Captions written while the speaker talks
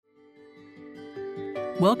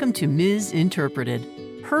Welcome to Ms. Interpreted,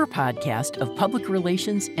 her podcast of public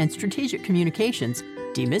relations and strategic communications,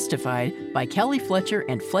 demystified by Kelly Fletcher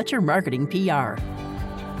and Fletcher Marketing PR.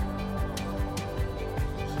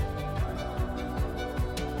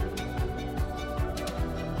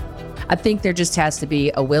 I think there just has to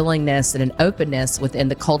be a willingness and an openness within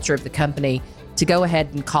the culture of the company to go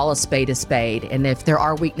ahead and call a spade a spade. And if there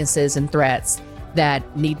are weaknesses and threats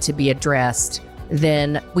that need to be addressed,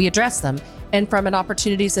 then we address them. And from an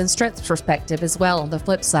opportunities and strengths perspective as well, on the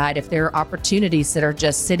flip side, if there are opportunities that are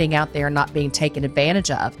just sitting out there not being taken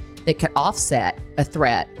advantage of that could offset a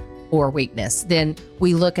threat or weakness, then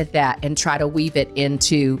we look at that and try to weave it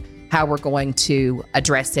into how we're going to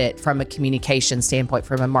address it from a communication standpoint,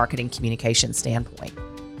 from a marketing communication standpoint.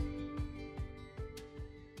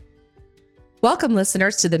 Welcome,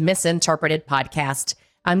 listeners, to the Misinterpreted podcast.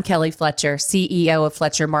 I'm Kelly Fletcher, CEO of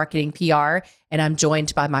Fletcher Marketing PR, and I'm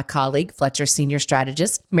joined by my colleague, Fletcher Senior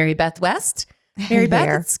Strategist, Mary Beth West. Mary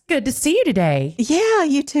Beth, it's good to see you today. Yeah,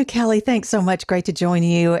 you too, Kelly. Thanks so much. Great to join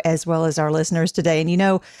you as well as our listeners today. And you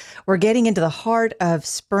know, we're getting into the heart of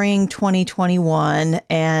spring 2021,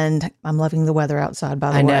 and I'm loving the weather outside,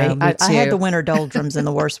 by the way. I had the winter doldrums in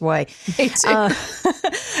the worst way. Me too.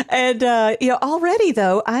 Already,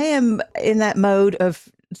 though, I am in that mode of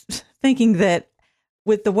thinking that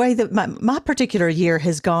with the way that my particular year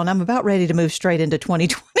has gone, I'm about ready to move straight into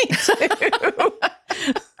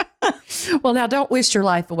 2022. Well, now don't wish your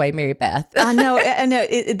life away, Mary Beth. I know.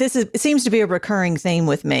 It seems to be a recurring theme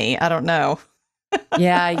with me. I don't know.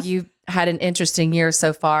 Yeah, you've had an interesting year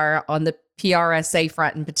so far on the PRSA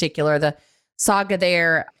front in particular. The saga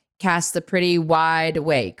there casts a pretty wide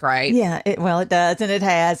wake, right? Yeah, it does. And it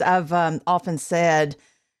has. I've often said,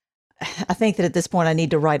 I think that at this point I need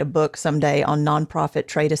to write a book someday on nonprofit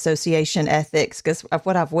trade association ethics, because of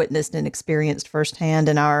what I've witnessed and experienced firsthand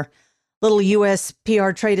in our little U.S. PR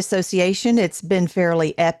trade association. It's been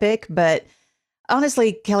fairly epic, but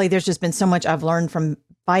honestly, Kelly, there's just been so much I've learned from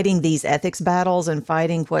fighting these ethics battles and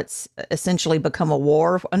fighting what's essentially become a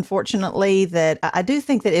war, unfortunately, that I do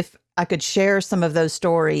think that if I could share some of those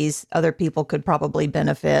stories, other people could probably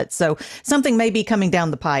benefit. So something may be coming down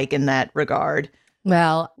the pike in that regard.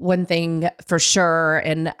 Well, one thing for sure,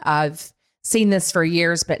 and I've seen this for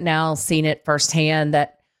years, but now seen it firsthand,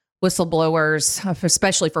 that whistleblowers,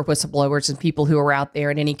 especially for whistleblowers and people who are out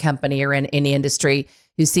there in any company or in any industry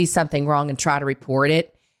who see something wrong and try to report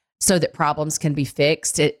it so that problems can be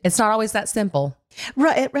fixed. It's not always that simple.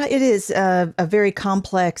 Right. It is a very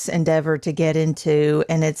complex endeavor to get into.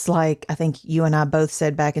 And it's like, I think you and I both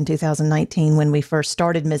said back in 2019 when we first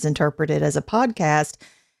started Misinterpreted as a podcast,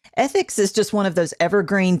 ethics is just one of those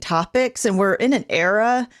evergreen topics. And we're in an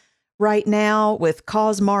era right now with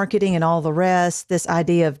cause marketing and all the rest. This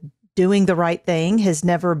idea of doing the right thing has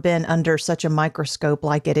never been under such a microscope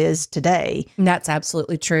like it is today. And that's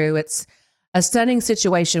absolutely true. It's a stunning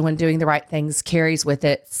situation when doing the right things carries with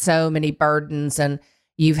it so many burdens, and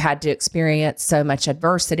you've had to experience so much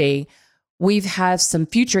adversity. We've have some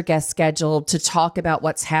future guests scheduled to talk about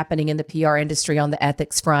what's happening in the PR industry on the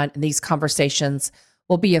ethics front, and these conversations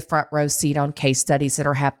will be a front row seat on case studies that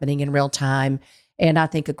are happening in real time. And I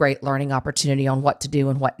think a great learning opportunity on what to do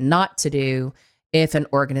and what not to do if an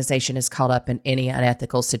organization is caught up in any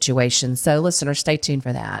unethical situation. So listeners, stay tuned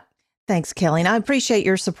for that. Thanks, Kelly. And I appreciate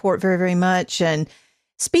your support very, very much. And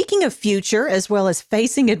speaking of future, as well as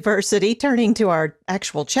facing adversity, turning to our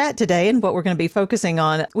actual chat today and what we're going to be focusing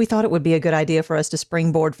on, we thought it would be a good idea for us to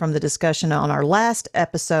springboard from the discussion on our last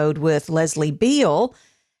episode with Leslie Beal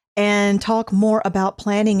and talk more about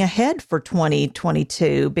planning ahead for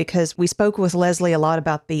 2022, because we spoke with Leslie a lot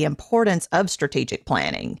about the importance of strategic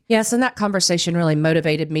planning. Yes, and that conversation really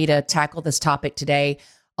motivated me to tackle this topic today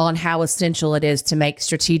on how essential it is to make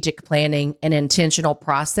strategic planning an intentional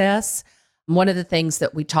process. One of the things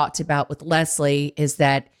that we talked about with Leslie is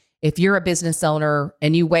that if you're a business owner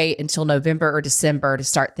and you wait until November or December to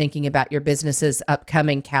start thinking about your business's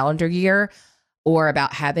upcoming calendar year, or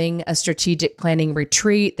about having a strategic planning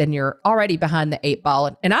retreat, then you're already behind the eight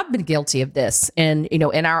ball. And I've been guilty of this. And,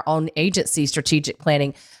 in our own agency strategic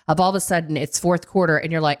planning, of all of a sudden it's fourth quarter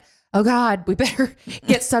and you're like, oh God, we better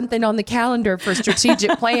get something on the calendar for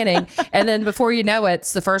strategic planning. And then before you know it,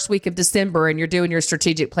 it's the first week of December and you're doing your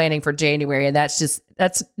strategic planning for January. And that's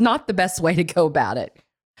not the best way to go about it.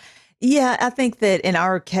 Yeah, I think that in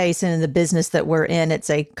our case and in the business that we're in, it's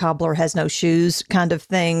a cobbler has no shoes kind of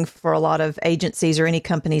thing for a lot of agencies or any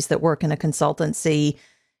companies that work in a consultancy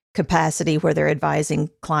capacity where they're advising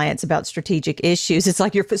clients about strategic issues. It's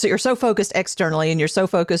like you're so focused externally and you're so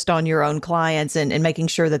focused on your own clients and making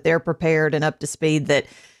sure that they're prepared and up to speed that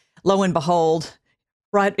lo and behold,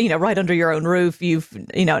 right under your own roof, you've,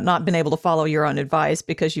 not been able to follow your own advice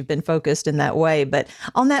because you've been focused in that way. But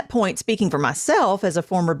on that point, speaking for myself as a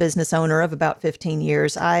former business owner of about 15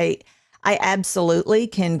 years, I absolutely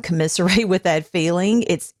can commiserate with that feeling.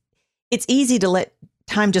 It's easy to let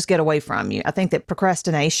time just get away from you. I think that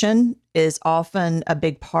procrastination is often a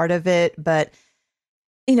big part of it, but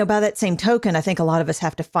by that same token, I think a lot of us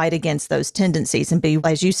have to fight against those tendencies and be,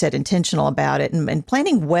 as you said, intentional about it. And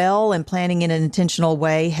planning well and planning in an intentional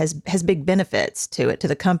way has big benefits to it, to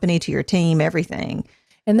the company, to your team, everything.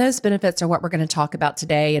 And those benefits are what we're going to talk about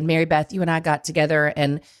today. And Mary Beth, you and I got together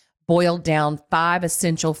and boiled down 5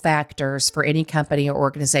 essential factors for any company or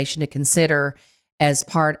organization to consider as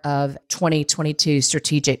part of 2022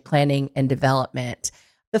 strategic planning and development.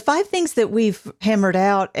 The 5 things that we've hammered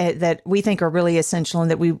out that we think are really essential and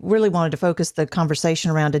that we really wanted to focus the conversation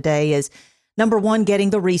around today is, number 1,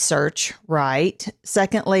 getting the research right.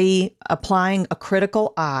 Secondly, applying a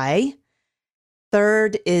critical eye.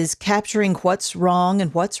 Third is capturing what's wrong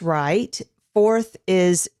and what's right. Fourth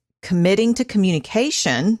is committing to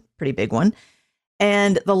communication, pretty big one.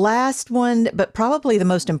 And the last one, but probably the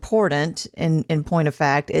most important in point of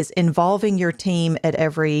fact, is involving your team at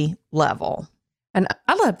every level. And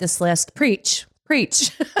I love this list. Preach.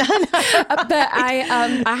 But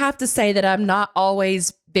I have to say that I'm not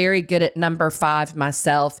always very good at number 5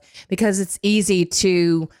 myself, because it's easy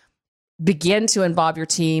to begin to involve your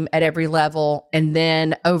team at every level. And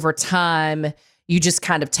then over time, you just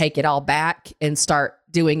kind of take it all back and start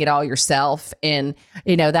doing it all yourself. And,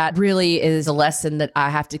 that really is a lesson that I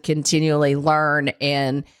have to continually learn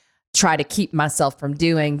and try to keep myself from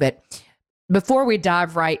doing. But before we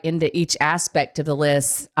dive right into each aspect of the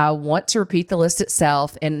list, I want to repeat the list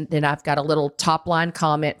itself. And then I've got a little top line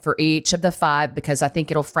comment for each of the 5, because I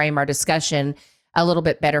think it'll frame our discussion a little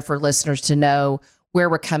bit better for listeners to know where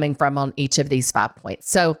we're coming from on each of these 5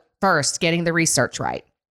 points. So first, getting the research right.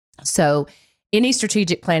 So any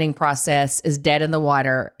strategic planning process is dead in the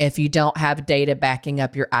water if you don't have data backing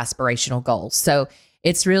up your aspirational goals. So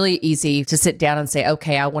it's really easy to sit down and say,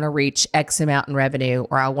 okay, I want to reach X amount in revenue,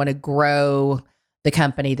 or I want to grow the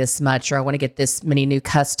company this much, or I want to get this many new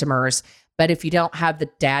customers. But if you don't have the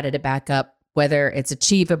data to back up whether it's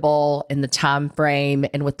achievable in the time frame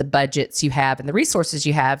and with the budgets you have and the resources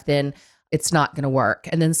you have, then it's not going to work.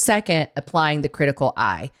 And then second, applying the critical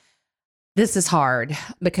eye. This is hard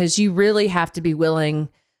because you really have to be willing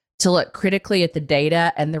to look critically at the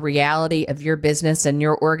data and the reality of your business and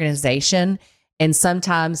your organization. And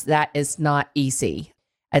sometimes that is not easy.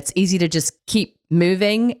 It's easy to just keep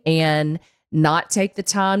moving and not take the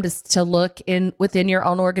time to look within your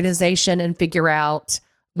own organization and figure out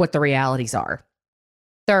what the realities are.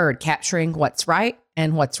 Third, capturing what's right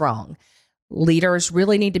and what's wrong. Leaders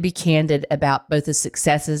really need to be candid about both the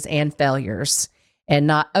successes and failures and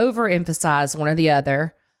not overemphasize one or the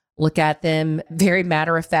other. Look at them very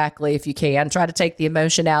matter-of-factly if you can. Try to take the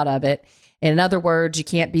emotion out of it. In other words, you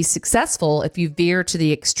can't be successful if you veer to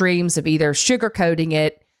the extremes of either sugarcoating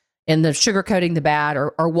it and sugarcoating the bad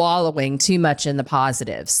or wallowing too much in the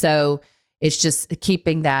positive. So it's just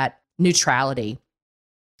keeping that neutrality.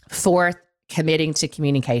 Fourth, committing to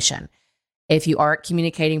communication. If you aren't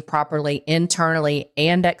communicating properly internally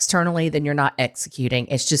and externally, then you're not executing.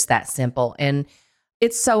 It's just that simple. And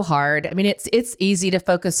it's so hard. I mean, it's easy to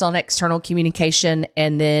focus on external communication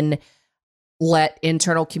and then let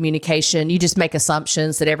internal communication, you just make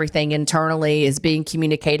assumptions that everything internally is being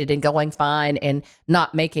communicated and going fine, and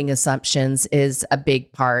not making assumptions is a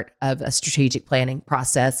big part of a strategic planning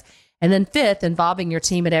process. And then fifth, involving your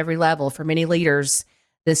team at every level. For many leaders,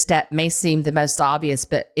 this step may seem the most obvious,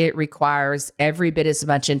 but it requires every bit as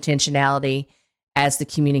much intentionality as the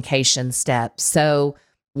communication step. So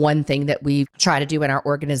one thing that we try to do in our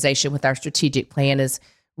organization with our strategic plan is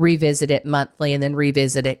revisit it monthly and then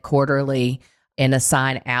revisit it quarterly and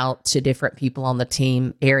assign out to different people on the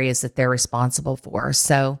team areas that they're responsible for.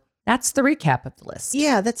 So that's the recap of the list.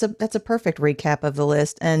 Yeah, that's a perfect recap of the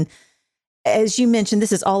list. And as you mentioned,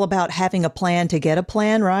 this is all about having a plan to get a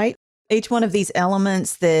plan, right? Each one of these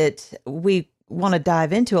elements that we want to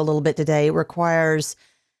dive into a little bit today requires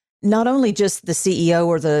not only just the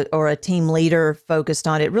CEO or a team leader focused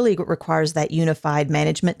on it. It really requires that unified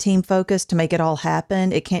management team focus to make it all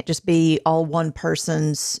happen. It can't just be all one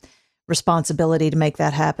person's responsibility to make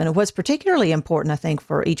that happen. And what's particularly important, I think,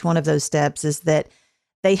 for each one of those steps is that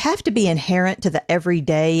they have to be inherent to the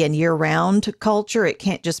everyday and year-round culture. It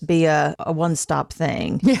can't just be a one-stop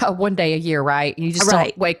thing. Yeah, one day a year, right? You just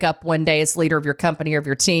don't wake up one day as leader of your company or of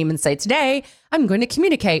your team and say, today, I'm going to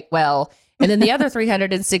communicate well. And then the other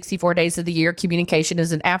 364 days of the year, communication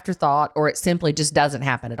is an afterthought, or it simply just doesn't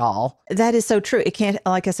happen at all. That is so true. It can't,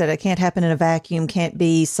 like I said, it can't happen in a vacuum, can't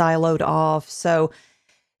be siloed off. So,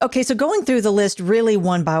 okay, so going through the list really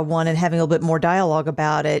one by one and having a little bit more dialogue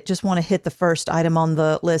about it, just want to hit the first item on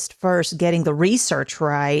the list first, getting the research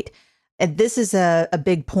right. And this is a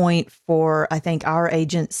big point for, I think, our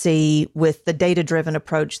agency with the data-driven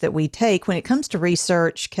approach that we take. When it comes to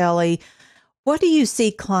research, Kelly, what do you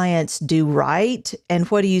see clients do right, and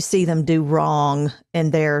what do you see them do wrong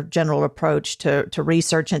in their general approach to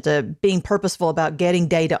research and to being purposeful about getting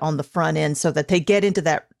data on the front end so that they get into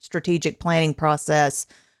that strategic planning process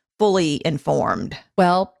fully informed?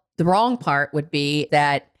 Well, the wrong part would be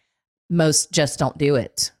that most just don't do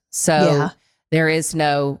it. So there is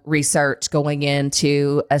no research going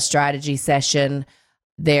into a strategy session.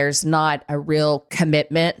 There's not a real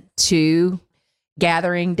commitment to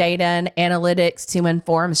gathering data and analytics to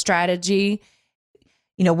inform strategy.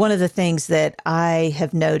 You know, one of the things that I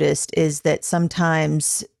have noticed is that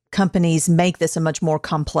sometimes companies make this a much more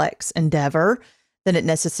complex endeavor than it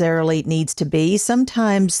necessarily needs to be.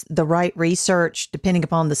 Sometimes the right research, depending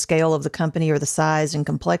upon the scale of the company or the size and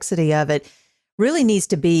complexity of it, really needs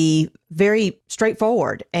to be very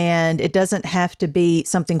straightforward. And it doesn't have to be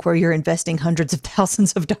something where you're investing hundreds of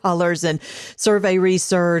thousands of dollars in survey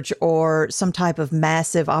research or some type of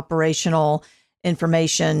massive operational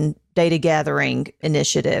information data gathering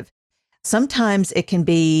initiative. Sometimes it can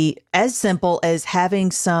be as simple as having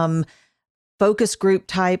some focus group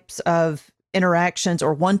types of interactions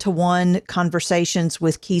or one-to-one conversations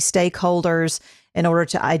with key stakeholders in order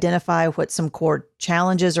to identify what some core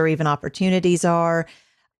challenges or even opportunities are.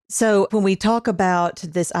 So when we talk about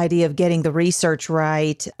this idea of getting the research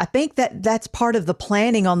right, I think that that's part of the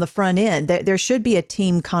planning on the front end. There should be a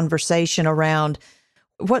team conversation around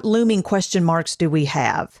what looming question marks do we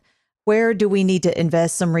have? Where do we need to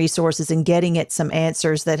invest some resources in getting at some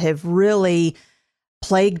answers that have really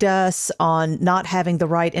plagued us on not having the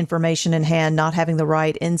right information in hand, not having the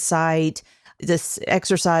right insight? This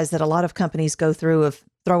exercise that a lot of companies go through of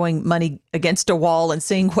throwing money against a wall and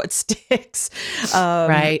seeing what sticks.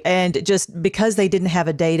 Right. And just because they didn't have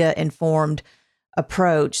a data-informed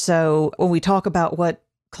approach. So when we talk about what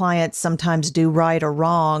clients sometimes do right or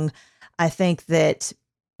wrong, I think that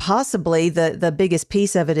possibly the biggest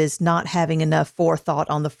piece of it is not having enough forethought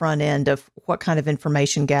on the front end of what kind of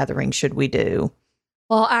information gathering should we do.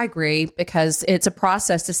 Well, I agree, because it's a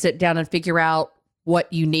process to sit down and figure out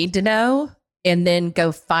what you need to know and then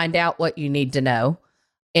go find out what you need to know.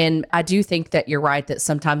 And I do think that you're right that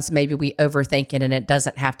sometimes maybe we overthink it, and it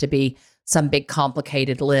doesn't have to be some big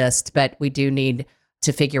complicated list, but we do need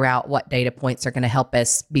to figure out what data points are going to help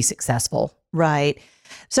us be successful. Right.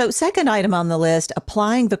 So second item on the list,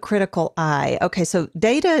 applying the critical eye. Okay, so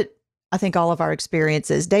data, I think all of our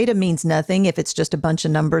experiences, data means nothing if it's just a bunch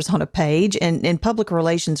of numbers on a page. And in public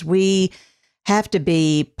relations, we have to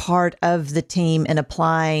be part of the team in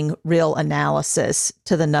applying real analysis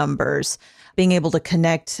to the numbers, being able to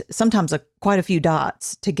connect sometimes quite a few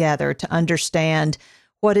dots together to understand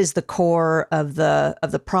what is the core of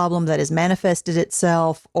the problem that has manifested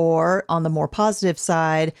itself, or on the more positive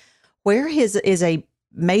side, where is a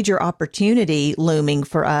major opportunity looming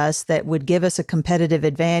for us that would give us a competitive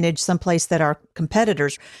advantage, someplace that our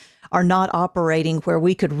competitors are not operating, where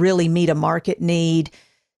we could really meet a market need.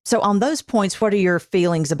 So on those points, what are your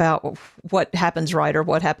feelings about what happens right or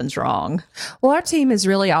what happens wrong? Well, our team is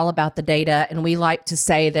really all about the data, and we like to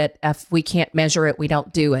say that if we can't measure it, we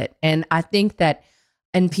don't do it. And I think that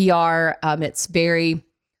in PR,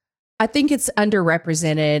 I think it's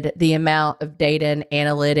underrepresented, the amount of data and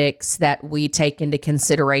analytics that we take into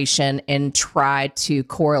consideration and try to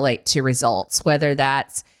correlate to results, whether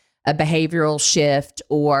that's a behavioral shift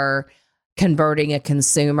or converting a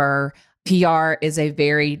consumer. PR is a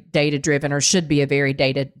very data-driven, or should be a very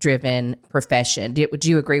data-driven profession. Would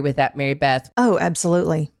you agree with that, Mary Beth? Oh,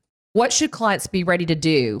 absolutely. What should clients be ready to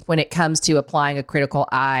do when it comes to applying a critical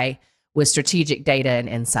eye with strategic data and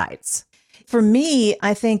insights? For me,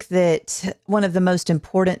 I think that one of the most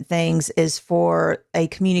important things is for a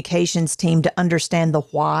communications team to understand the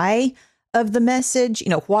why of the message. You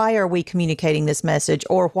know, why are we communicating this message,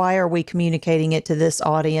 or why are we communicating it to this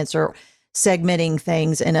audience, or segmenting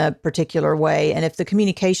things in a particular way? And if the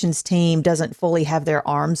communications team doesn't fully have their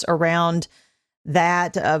arms around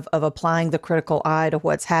that of applying the critical eye to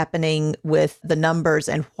what's happening with the numbers,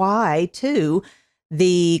 and why too,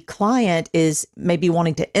 the client is maybe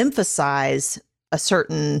wanting to emphasize a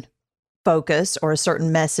certain focus or a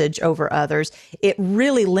certain message over others, it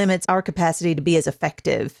really limits our capacity to be as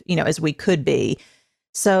effective, as we could be.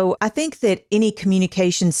 So I think that any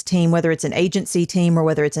communications team, whether it's an agency team or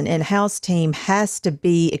whether it's an in-house team, has to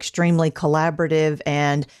be extremely collaborative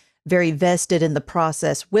and very vested in the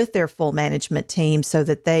process with their full management team so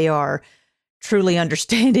that they are truly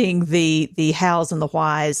understanding the hows and the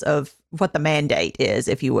whys of what the mandate is,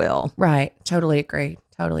 if you will. Right. Totally agree.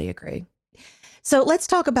 Totally agree. So let's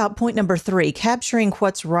talk about point number 3, capturing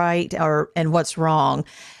what's right and what's wrong.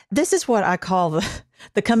 This is what I call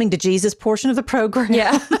the coming to Jesus portion of the program.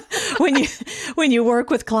 Yeah. when you work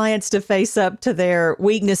with clients to face up to their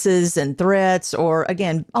weaknesses and threats, or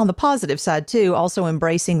again, on the positive side too, also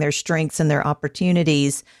embracing their strengths and their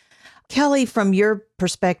opportunities. Kelly, from your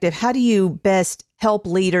perspective, how do you best help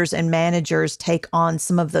leaders and managers take on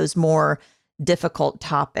some of those more difficult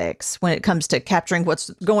topics when it comes to capturing what's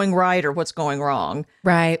going right or what's going wrong?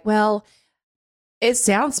 Right. Well, it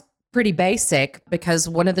sounds pretty basic because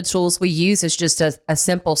one of the tools we use is just a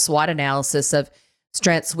simple SWOT analysis of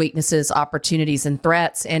strengths, weaknesses, opportunities, and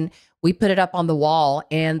threats. And we put it up on the wall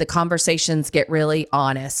and the conversations get really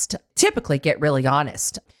honest, typically get really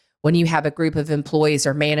honest. When you have a group of employees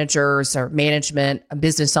or managers or management,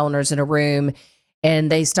 business owners in a room,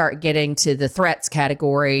 and they start getting to the threats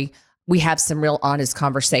category, we have some real honest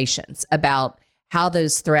conversations about how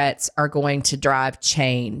those threats are going to drive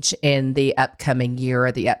change in the upcoming year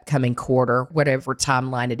or the upcoming quarter, whatever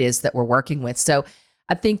timeline it is that we're working with. So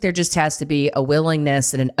I think there just has to be a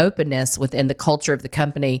willingness and an openness within the culture of the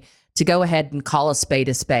company to go ahead and call a spade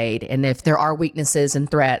a spade. And if there are weaknesses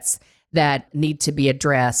and threats that need to be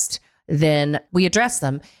addressed, then we address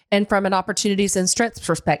them. And from an opportunities and strengths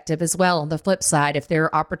perspective as well, on the flip side, if there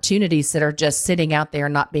are opportunities that are just sitting out there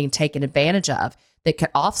not being taken advantage of that could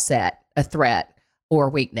offset a threat or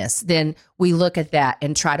weakness, then we look at that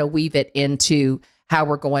and try to weave it into how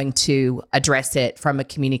we're going to address it from a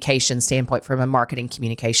communication standpoint, from a marketing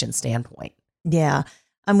communication standpoint. Yeah,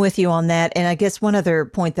 I'm with you on that. And I guess one other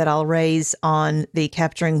point that I'll raise on the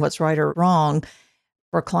capturing what's right or wrong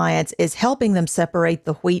for clients is helping them separate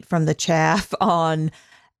the wheat from the chaff on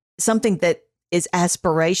something that is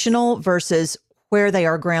aspirational versus where they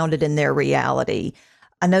are grounded in their reality.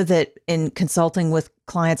 I know that in consulting with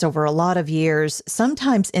clients over a lot of years,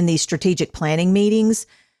 sometimes in these strategic planning meetings,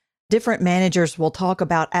 different managers will talk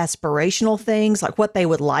about aspirational things like what they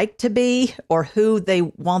would like to be or who they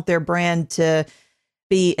want their brand to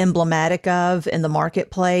be emblematic of in the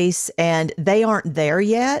marketplace. And they aren't there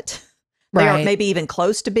yet. They aren't maybe even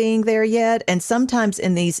close to being there yet. And sometimes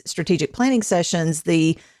in these strategic planning sessions,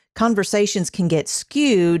 the conversations can get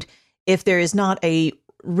skewed if there is not a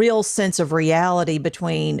real sense of reality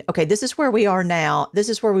between, okay, this is where we are now. This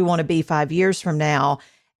is where we want to be 5 years from now.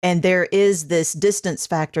 And there is this distance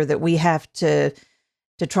factor that we have to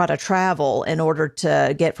try to travel in order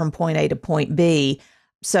to get from point A to point B.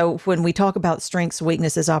 So when we talk about strengths,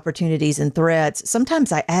 weaknesses, opportunities, and threats,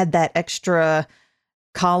 sometimes I add that extra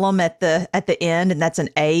column at the end, and that's an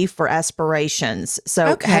A for aspirations.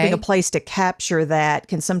 So having a place to capture that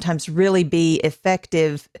can sometimes really be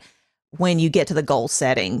effective when you get to the goal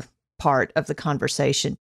setting part of the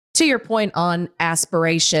conversation. To your point on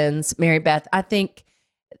aspirations, Mary Beth, I think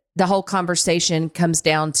the whole conversation comes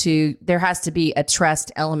down to there has to be a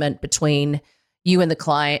trust element between you and the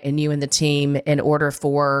client and you and the team in order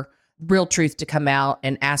for real truth to come out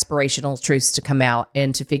and aspirational truths to come out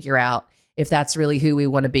and to figure out if that's really who we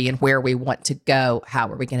want to be and where we want to go, how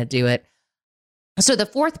are we going to do it? So the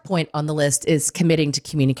fourth point on the list is committing to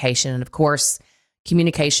communication. And of course,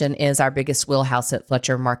 communication is our biggest wheelhouse at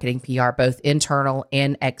Fletcher Marketing PR, both internal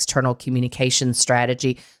and external communication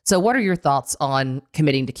strategy. So what are your thoughts on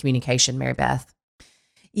committing to communication, Mary Beth?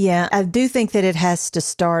 Yeah, I do think that it has to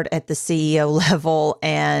start at the CEO level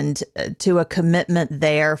and to a commitment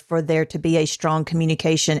there for there to be a strong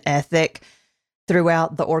communication ethic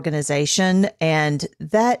throughout the organization. And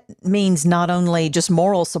that means not only just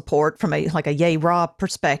moral support from a yay rah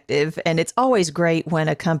perspective. And it's always great when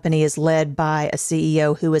a company is led by a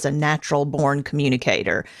CEO who is a natural born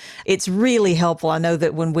communicator. It's really helpful. I know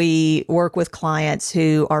that when we work with clients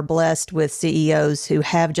who are blessed with CEOs who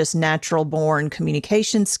have just natural born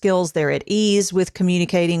communication skills, they're at ease with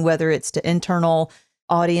communicating, whether it's to internal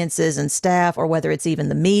audiences and staff, or whether it's even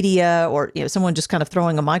the media, or someone just kind of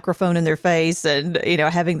throwing a microphone in their face and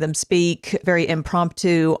having them speak very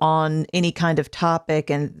impromptu on any kind of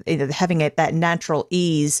topic, and having that natural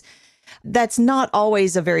ease. That's not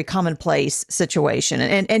always a very commonplace situation,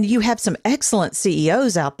 and you have some excellent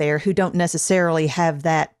CEOs out there who don't necessarily have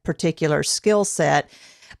that particular skill set.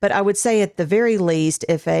 But I would say at the very least,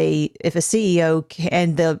 if a CEO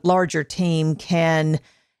and the larger team can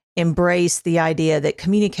embrace the idea that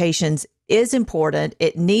communications is important,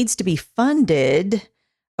 it needs to be funded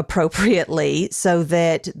appropriately so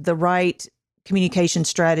that the right communication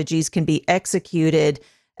strategies can be executed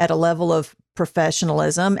at a level of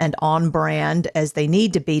professionalism and on brand as they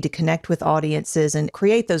need to be to connect with audiences and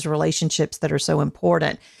create those relationships that are so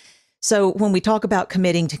important. So when we talk about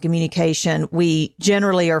committing to communication, we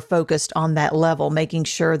generally are focused on that level, making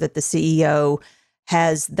sure that the CEO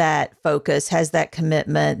has that focus, has that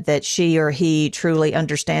commitment, that she or he truly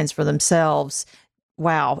understands for themselves.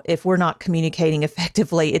 Wow, if we're not communicating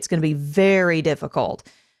effectively, it's going to be very difficult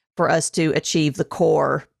for us to achieve the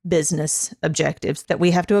core business objectives that we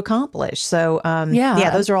have to accomplish. So,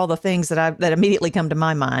 those are all the things that immediately come to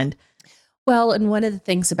my mind. Well, and one of the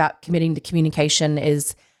things about committing to communication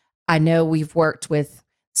is I know we've worked with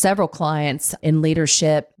several clients in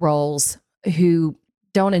leadership roles who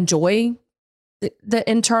don't enjoy the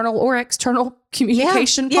internal or external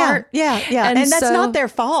communication part. Yeah. And that's so, not their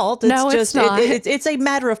fault. It's not. It's a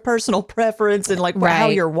matter of personal preference and how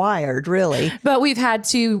you're wired, really. But we've had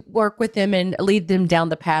to work with them and lead them down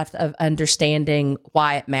the path of understanding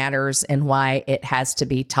why it matters and why it has to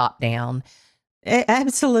be top down.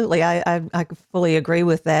 Absolutely. I fully agree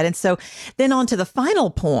with that. And so then on to the final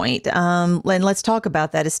point, and let's talk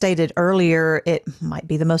about that. As stated earlier, it might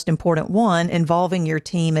be the most important one, involving your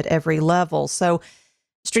team at every level. So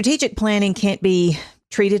strategic planning can't be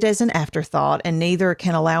treated as an afterthought, and neither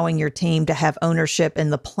can allowing your team to have ownership in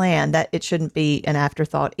the plan. That it shouldn't be an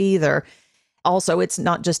afterthought either. Also, it's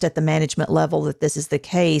not just at the management level that this is the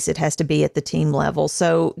case. It has to be at the team level.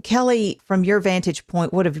 So, Kelly, from your vantage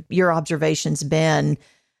point, what have your observations been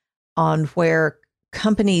on where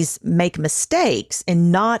companies make mistakes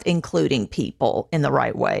in not including people in the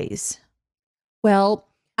right ways? Well,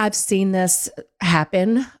 I've seen this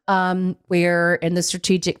happen where in the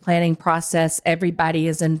strategic planning process, everybody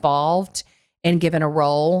is involved and given a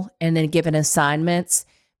role and then given assignments,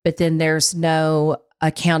 but then there's no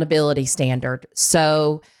accountability standard.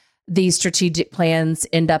 So these strategic plans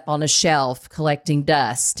end up on a shelf collecting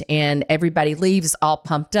dust and everybody leaves all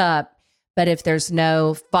pumped up. But if there's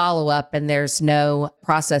no follow-up and there's no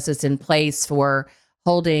processes in place for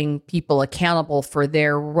holding people accountable for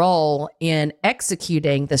their role in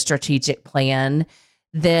executing the strategic plan,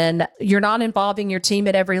 then you're not involving your team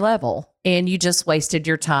at every level and you just wasted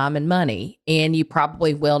your time and money and you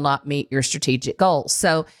probably will not meet your strategic goals.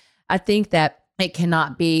 So I think that it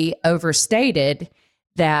cannot be overstated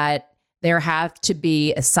that there have to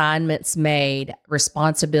be assignments made,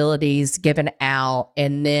 responsibilities given out,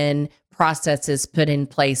 and then processes put in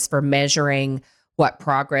place for measuring what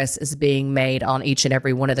progress is being made on each and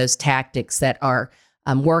every one of those tactics that are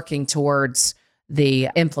working towards the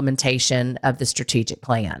implementation of the strategic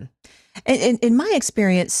plan. In my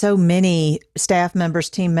experience, so many staff members,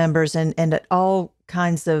 team members, and at all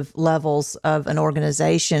kinds of levels of an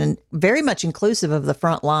organization, very much inclusive of the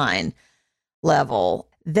frontline level,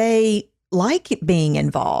 they like being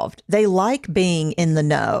involved. They like being in the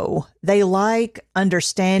know. They like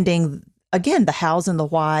understanding, again, the hows and the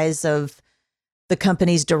whys of the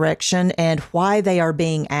company's direction and why they are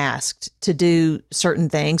being asked to do certain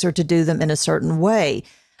things or to do them in a certain way.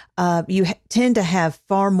 You tend to have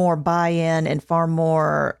far more buy-in and far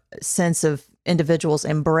more sense of individuals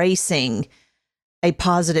embracing a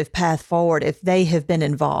positive path forward if they have been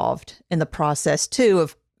involved in the process too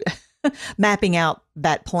of mapping out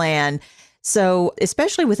that plan. So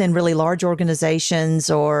especially within really large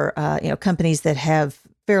organizations or companies that have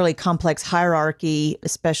fairly complex hierarchy,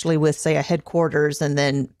 especially with, say, a headquarters and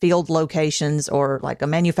then field locations or like a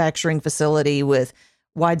manufacturing facility with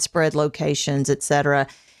widespread locations, et cetera,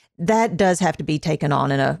 that does have to be taken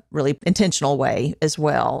on in a really intentional way as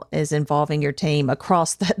well as involving your team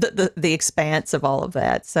across the expanse of all of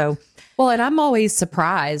that. So, well, and I'm always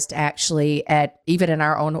surprised actually at even in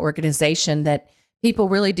our own organization that people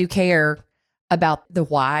really do care about the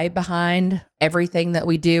why behind everything that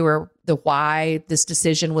we do or the why this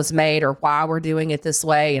decision was made or why we're doing it this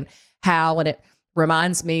way and how. And it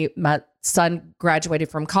reminds me, my son graduated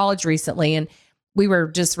from college recently and we were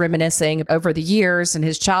just reminiscing over the years and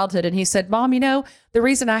his childhood. And he said, Mom, the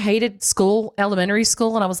reason I hated school, elementary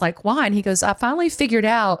school, and I was like, why? And he goes, I finally figured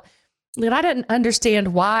out that I didn't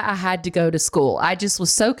understand why I had to go to school. I just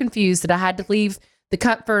was so confused that I had to leave the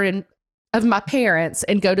comfort of my parents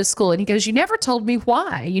and go to school. And he goes, you never told me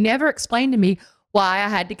why. You never explained to me why I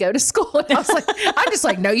had to go to school. And I was like, I'm just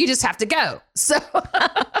like, no, you just have to go. So,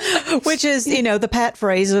 which is, the pat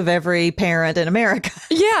phrase of every parent in America.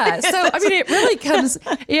 Yeah. So, I mean, it really comes,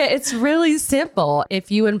 it's really simple.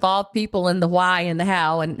 If you involve people in the why and the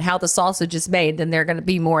how and how the sausage is made, then they're going to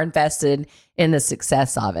be more invested in the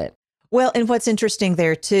success of it. Well, and what's interesting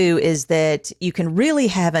there too is that you can really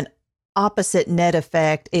have an opposite net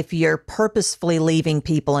effect if you're purposefully leaving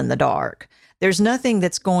people in the dark. There's nothing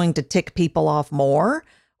that's going to tick people off more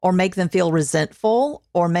or make them feel resentful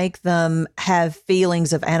or make them have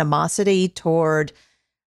feelings of animosity toward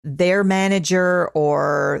their manager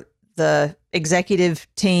or the executive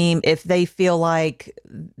team if they feel like,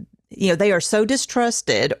 they are so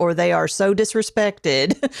distrusted or they are so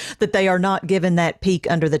disrespected that they are not given that peek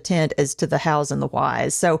under the tent as to the hows and the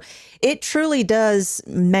whys. So it truly does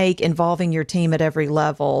make involving your team at every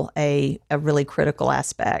level a really critical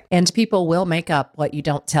aspect. And people will make up what you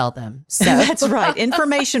don't tell them. So that's right.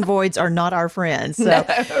 Information voids are not our friends. So,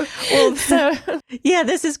 yeah,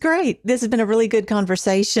 this is great. This has been a really good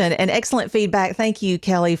conversation and excellent feedback. Thank you,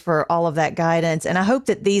 Kelly, for all of that guidance. And I hope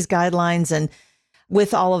that these guidelines and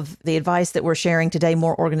with all of the advice that we're sharing today,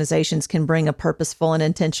 more organizations can bring a purposeful and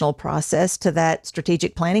intentional process to that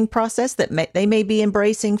strategic planning process that they may be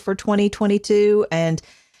embracing for 2022. And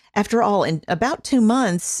after all, in about 2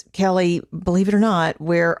 months, Kelly, believe it or not,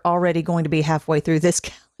 we're already going to be halfway through this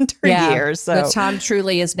calendar year. So the time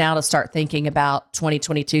truly is now to start thinking about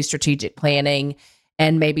 2022 strategic planning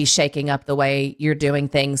and maybe shaking up the way you're doing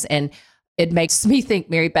things. And it makes me think,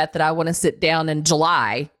 Mary Beth, that I want to sit down in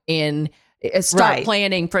July and start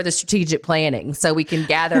planning for the strategic planning so we can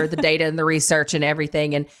gather the data and the research and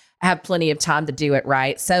everything and have plenty of time to do it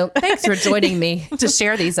right. So thanks for joining me to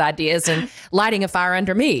share these ideas and lighting a fire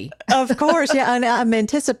under me. Of course. Yeah. And I'm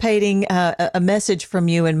anticipating a message from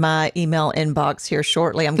you in my email inbox here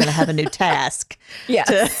shortly. I'm going to have a new task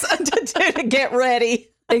to get ready.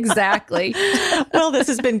 Exactly. Well, this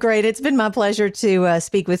has been great. It's been my pleasure to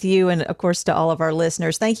speak with you and, of course, to all of our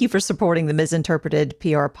listeners. Thank you for supporting the Misinterpreted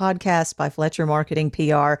PR podcast by Fletcher Marketing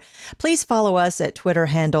PR. Please follow us at Twitter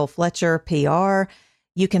handle Fletcher PR.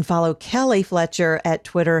 You can follow Kelly Fletcher at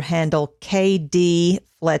Twitter handle KD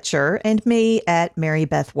Fletcher and me at Mary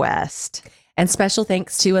Beth West. And special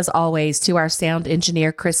thanks to, as always, to our sound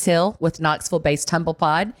engineer, Chris Hill with Knoxville-based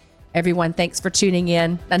HumblePod. Everyone, thanks for tuning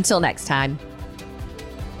in. Until next time.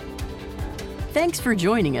 Thanks for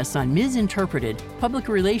joining us on Misinterpreted, Public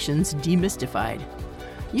Relations Demystified.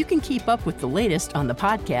 You can keep up with the latest on the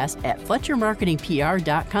podcast at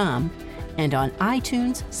FletcherMarketingPR.com and on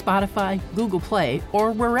iTunes, Spotify, Google Play,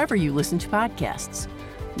 or wherever you listen to podcasts.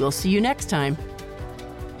 We'll see you next time.